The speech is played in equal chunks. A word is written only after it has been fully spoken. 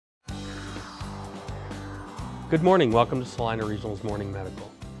Good morning. Welcome to Salina Regional's Morning Medical.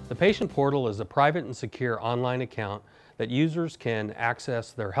 The Patient Portal is a private and secure online account that users can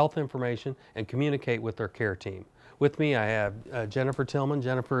access their health information and communicate with their care team. With me, I have Jennifer Tillman.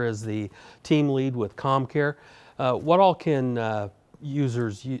 Jennifer is the team lead with COMCARE. What all can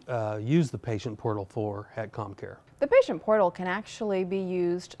users use the Patient Portal for at COMCARE? The patient portal can actually be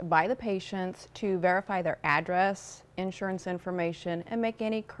used by the patients to verify their address, insurance information, and make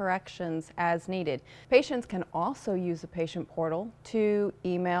any corrections as needed. Patients can also use the patient portal to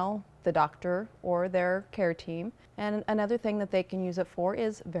email the doctor or their care team. And another thing that they can use it for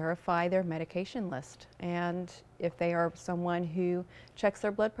is verify their medication list. And if they are someone who checks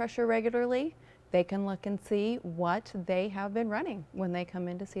their blood pressure regularly, they can look and see what they have been running when they come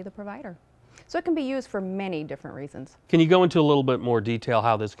in to see the provider. So it can be used for many different reasons. Can you go into a little bit more detail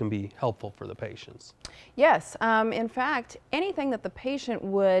how this can be helpful for the patients? Yes. In fact, anything that the patient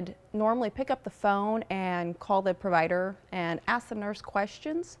would normally pick up the phone and call the provider and ask the nurse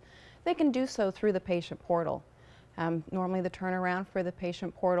questions, they can do so through the patient portal. Normally the turnaround for the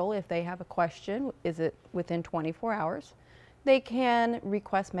patient portal, if they have a question, is it within 24 hours. They can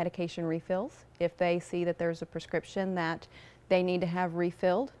request medication refills. If they see that there's a prescription that they need to have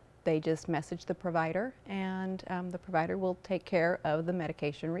refilled, they just message the provider, and the provider will take care of the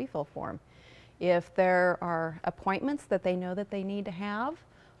medication refill form. If there are appointments that they know that they need to have,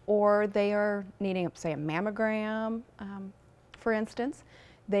 or they are needing, say, a mammogram, for instance,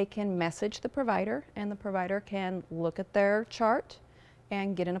 they can message the provider, and the provider can look at their chart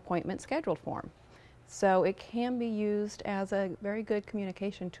and get an appointment scheduled for them. So it can be used as a very good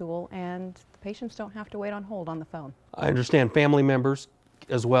communication tool, and the patients don't have to wait on hold on the phone. I understand family members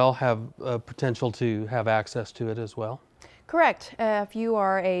as well have potential to have access to it as well? Correct. If you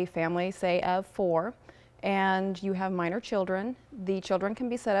are a family, say, of 4, and you have minor children, the children can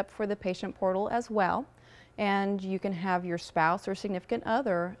be set up for the patient portal as well. And you can have your spouse or significant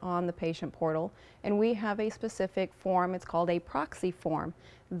other on the patient portal. And we have a specific form, it's called a proxy form,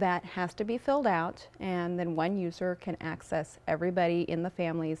 that has to be filled out, and then one user can access everybody in the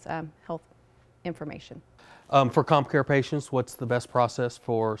family's health information. For COMCARE patients, what's the best process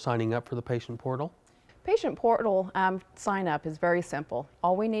for signing up for the patient portal? Patient portal sign up is very simple.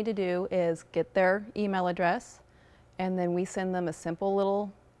 All we need to do is get their email address, and then we send them a simple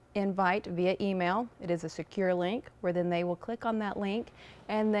little invite via email. It is a secure link where then they will click on that link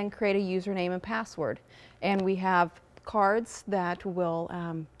and then create a username and password. And we have cards that will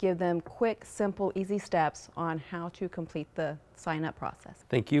give them quick, simple, easy steps on how to complete the sign-up process.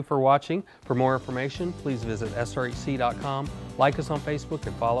 Thank you for watching. For more information, please visit srhc.com, like us on Facebook,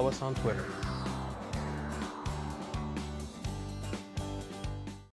 and follow us on Twitter.